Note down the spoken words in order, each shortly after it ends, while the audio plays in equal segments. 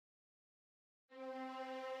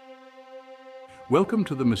Welcome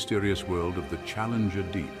to the mysterious world of the Challenger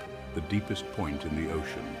Deep, the deepest point in the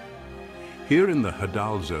ocean. Here in the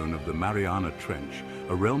Hadal zone of the Mariana Trench,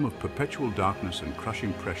 a realm of perpetual darkness and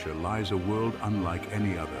crushing pressure, lies a world unlike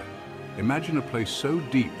any other. Imagine a place so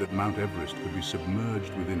deep that Mount Everest could be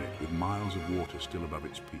submerged within it, with miles of water still above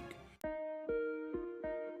its peak.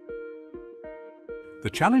 The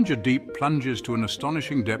Challenger Deep plunges to an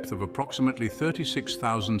astonishing depth of approximately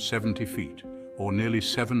 36,070 feet, or nearly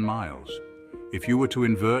 7 miles. If you were to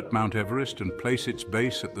invert Mount Everest and place its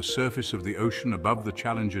base at the surface of the ocean above the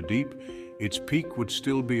Challenger Deep, its peak would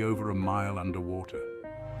still be over a mile underwater.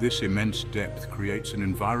 This immense depth creates an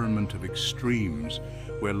environment of extremes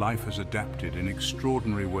where life has adapted in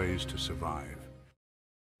extraordinary ways to survive.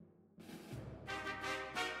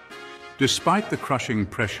 Despite the crushing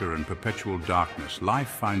pressure and perpetual darkness, life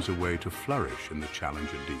finds a way to flourish in the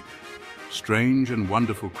Challenger Deep. Strange and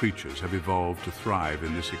wonderful creatures have evolved to thrive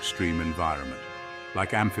in this extreme environment,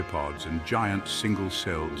 like amphipods and giant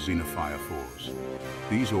single-celled xenophyophores.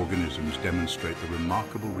 These organisms demonstrate the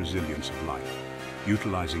remarkable resilience of life,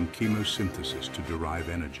 utilizing chemosynthesis to derive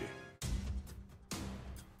energy.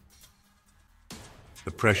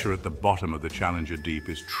 The pressure at the bottom of the Challenger Deep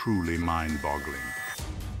is truly mind-boggling.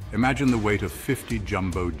 Imagine the weight of 50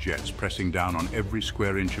 jumbo jets pressing down on every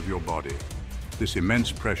square inch of your body. This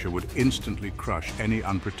immense pressure would instantly crush any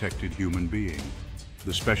unprotected human being.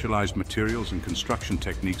 The specialized materials and construction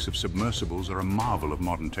techniques of submersibles are a marvel of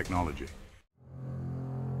modern technology.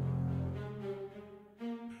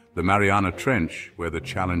 The Mariana Trench, where the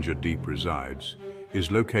Challenger Deep resides, is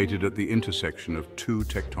located at the intersection of two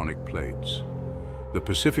tectonic plates. The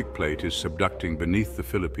Pacific Plate is subducting beneath the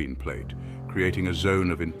Philippine Plate, creating a zone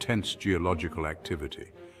of intense geological activity.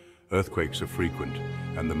 Earthquakes are frequent,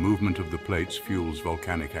 and the movement of the plates fuels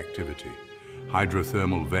volcanic activity.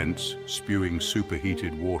 Hydrothermal vents, spewing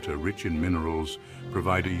superheated water rich in minerals,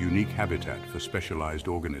 provide a unique habitat for specialized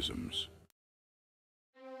organisms.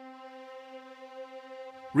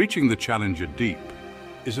 Reaching the Challenger Deep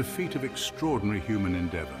is a feat of extraordinary human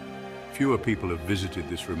endeavor. Fewer people have visited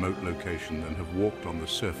this remote location than have walked on the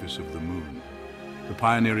surface of the moon. The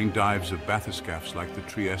pioneering dives of bathyscaphs like the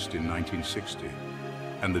Trieste in 1960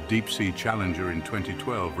 and the Deep-Sea Challenger in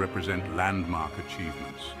 2012 represent landmark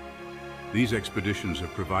achievements. These expeditions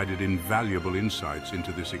have provided invaluable insights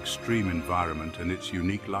into this extreme environment and its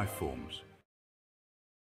unique life forms.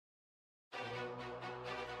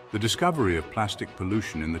 The discovery of plastic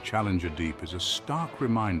pollution in the Challenger Deep is a stark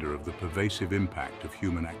reminder of the pervasive impact of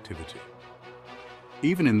human activity.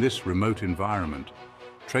 Even in this remote environment,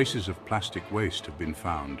 traces of plastic waste have been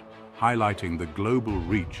found, highlighting the global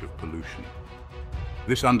reach of pollution.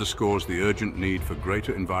 This underscores the urgent need for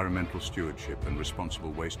greater environmental stewardship and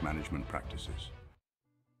responsible waste management practices.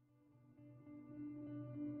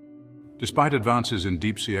 Despite advances in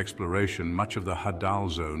deep-sea exploration, much of the Hadal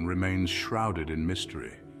zone remains shrouded in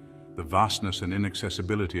mystery. The vastness and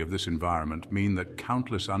inaccessibility of this environment mean that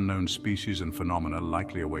countless unknown species and phenomena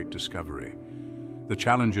likely await discovery. The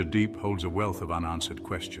Challenger Deep holds a wealth of unanswered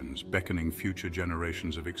questions, beckoning future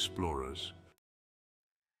generations of explorers.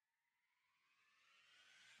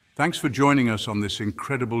 Thanks for joining us on this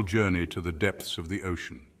incredible journey to the depths of the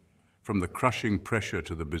ocean. From the crushing pressure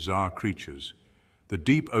to the bizarre creatures, the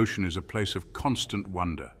deep ocean is a place of constant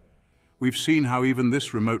wonder. We've seen how even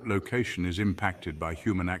this remote location is impacted by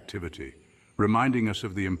human activity, reminding us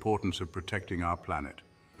of the importance of protecting our planet.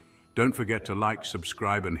 Don't forget to like,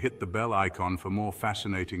 subscribe, and hit the bell icon for more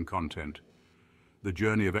fascinating content. The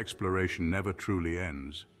journey of exploration never truly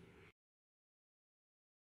ends.